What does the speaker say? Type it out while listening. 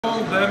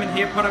Paul Burman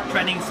here, Product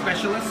Training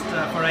Specialist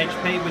for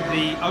HP with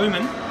the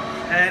OMEN,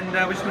 and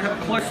we're just going to have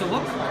a closer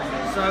look.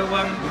 So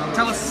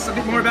tell us a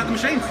bit more about the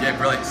machines. Yeah,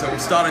 brilliant. So we'll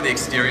start on the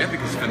exterior,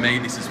 because for me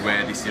this is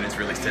where this unit's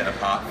really set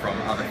apart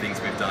from other things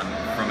we've done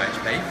from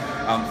HP.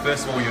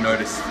 First of all, you'll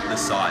notice the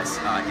size.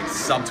 It's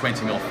sub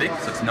 20mm thick,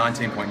 so it's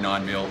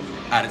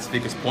 19.9mm at its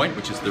thickest point,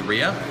 which is the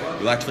rear.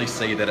 You'll actually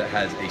see that it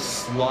has a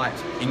slight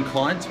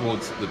incline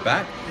towards the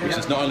back, which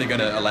is not only going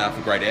to allow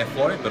for great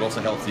airflow, but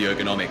also helps the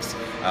ergonomics.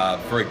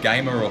 For a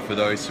gamer or for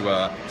those who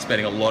are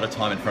spending a lot of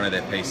time in front of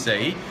their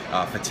PC,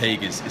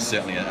 fatigue is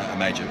certainly a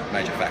major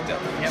factor.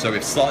 So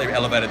we've slightly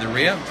elevated the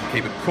rear to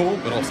keep it cool,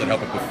 but also to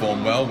help it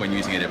perform well when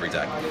using it every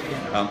day.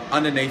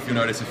 Underneath, you'll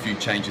notice a few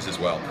changes as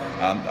well.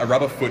 A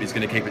rubber foot is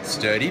going to keep it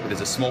sturdy, but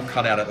there's a small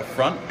cutout at the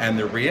front and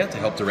the rear to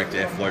help direct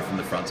airflow from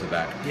the front to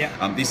back.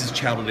 This is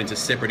channeled into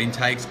separate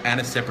intakes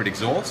and a separate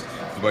exhaust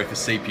for both the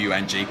CPU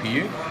and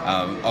GPU.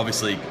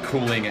 Obviously,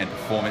 cooling and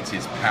performance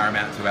is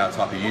paramount to our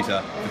type of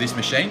user for this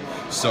machine,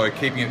 so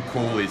keeping it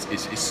cool is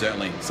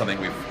certainly something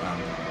we've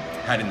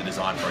had in the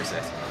design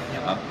process.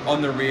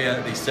 On the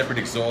rear, these separate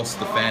exhausts,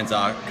 the fans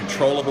are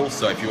controllable,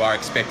 so if you are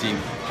expecting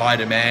high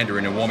demand or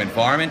in a warm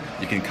environment,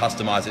 you can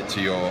customize it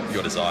to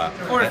your desire.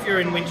 Or if you're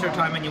in winter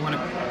time and you want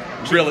to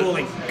keep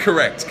cooling.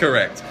 Correct.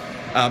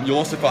 You'll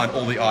also find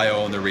all the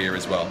I/O on the rear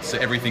as well. So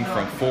everything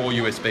from 4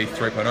 USB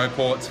 3.0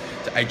 ports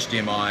to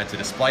HDMI to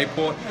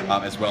DisplayPort,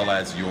 as well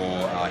as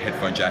your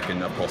headphone jack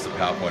and of course the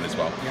power point as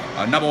well.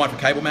 Number one for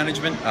cable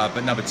management,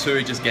 but number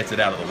two just gets it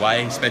out of the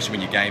way, especially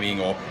when you're gaming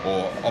or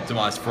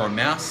optimized for a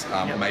mouse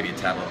or maybe a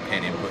tablet or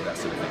pen input, that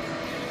sort of thing.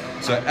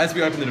 So as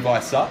we open the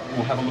device up,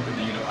 we'll have a look at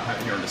the unit I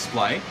have here on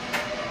display.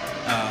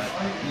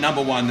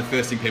 Number one, the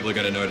first thing people are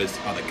going to notice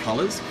are the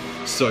colors.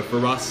 So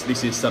for us,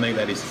 this is something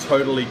that is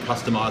totally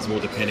customizable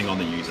depending on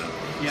the user.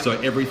 So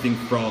everything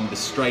from the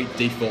straight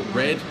default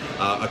red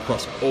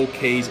across all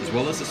keys as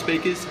well as the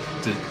speakers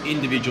to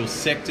individual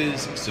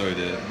sectors. So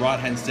the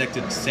right-hand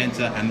sector, the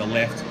center and the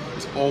left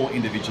is all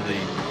individually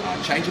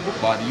changeable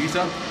by the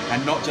user,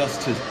 and not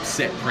just to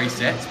set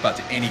presets, but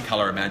to any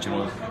color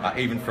imaginable,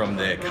 even from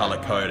the color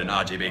code and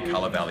RGB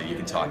color value you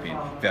can type in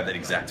if you have that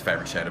exact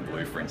favorite shade of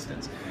blue, for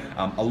instance.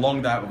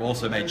 Along that, we've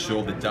also made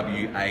sure the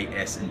W, A,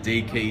 S and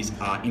D keys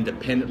are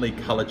independently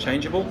color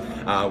changeable,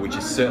 which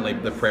is certainly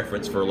the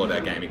preference for a lot of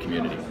our gaming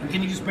community. And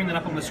can you just bring that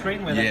up on the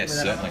screen? Yes,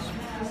 certainly.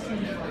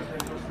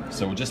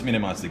 So we'll just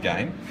minimize the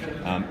game.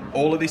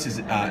 All of this is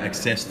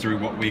accessed through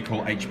what we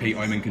call HP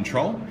OMEN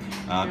Control.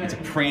 It's a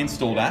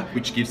pre-installed app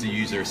which gives the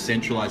user a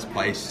centralized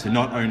place to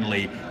not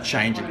only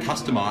change and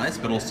customize,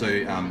 but also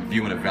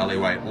view and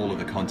evaluate all of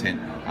the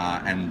content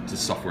and the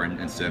software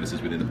and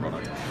services within the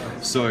product.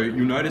 So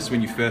you'll notice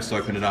when you first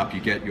open it up, you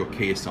get your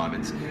key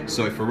assignments.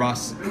 So for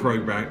us,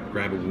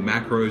 programmable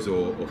macros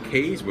or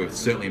keys were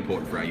certainly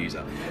important for our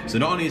user. So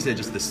not only is there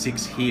just the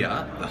 6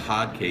 here, the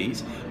hard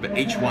keys, but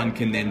each one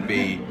can then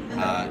be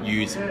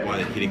used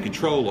by hitting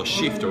Control or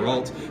Shift or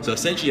Alt. So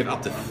essentially you have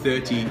up to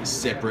 30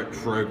 separate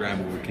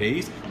programmable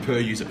keys per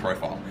user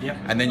profile.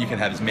 And then you can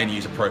have as many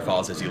user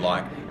profiles as you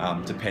like,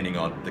 depending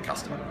on the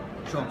customer.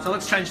 Sure. So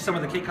let's change some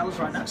of the key colors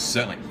right now.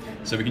 Certainly.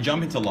 So we can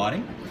jump into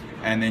lighting,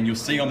 and then you'll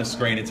see on the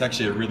screen it's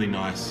actually a really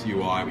nice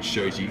UI which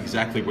shows you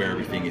exactly where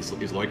everything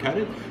is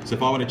located. So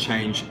if I want to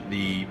change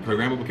the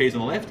programmable keys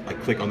on the left, I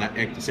click on that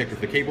sector of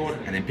the keyboard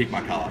and then pick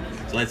my color.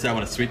 So let's say I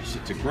want to switch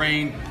it to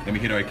green, then we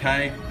hit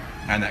OK,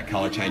 and that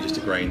color changes to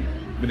green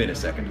within a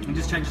second. And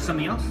just change to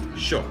something else?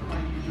 Sure.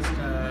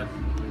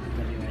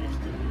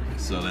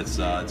 So let's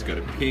go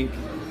to pink,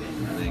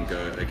 and then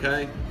go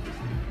OK.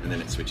 And then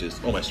it switches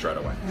almost straight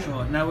away.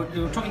 Sure. Now, we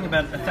were talking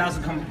about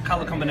 1,000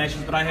 color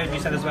combinations, but I heard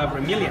you say there's over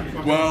 1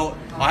 million. Well,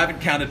 I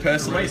haven't counted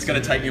personally. It's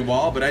going to take me a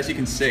while, but as you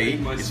can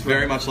see, it's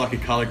very much like a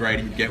color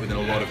grading you get within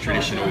a lot of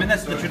traditional. I mean,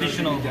 that's the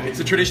traditional. It's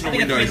a traditional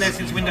Windows. I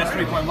think it's been there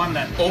since Windows 3.1.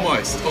 That.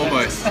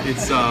 Almost.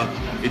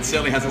 It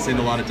certainly hasn't seen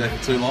the light of day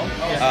for too long.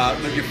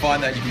 But you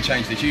find that you can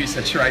change the hue,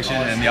 saturation,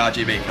 and the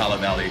RGB color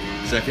value.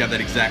 So if you have that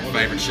exact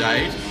favorite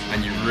shade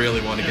and you really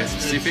want to get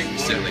specific, you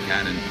certainly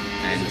can. And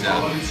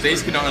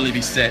these can not only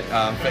be set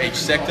for each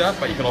sector,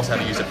 but you can also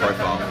have a user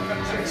profile.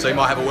 So you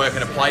might have a work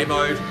and a play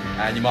mode,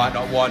 and you might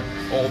not want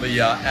all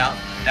the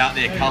out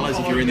there colours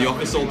if you're in the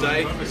office all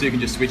day, so you can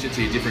just switch it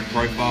to your different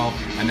profile,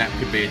 and that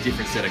could be a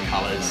different set of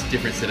colours,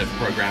 different set of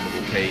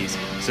programmable keys.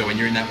 So when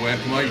you're in that work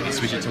mode, you can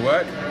switch it to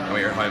work, and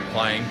when you're at home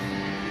playing,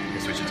 you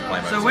can switch it to play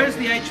mode. So where's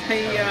the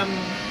HP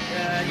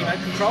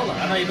controller?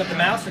 I know you've got the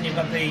mouse and you've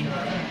got the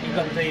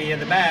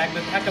bag,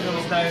 but how come there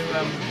was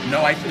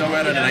no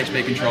word on an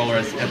HP controller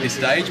at this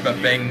stage,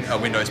 but being a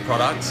Windows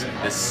product,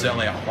 there's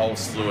certainly a whole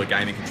slew of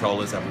gaming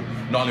controllers that will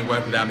not only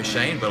work with our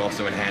machine, but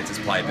also enhance its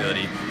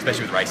playability,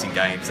 especially with racing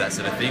games, that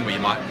sort of thing, where you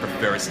might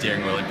prefer a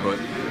steering wheel input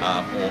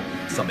or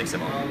something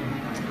similar.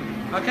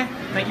 Okay,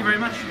 thank you very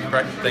much.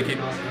 Great, thank you.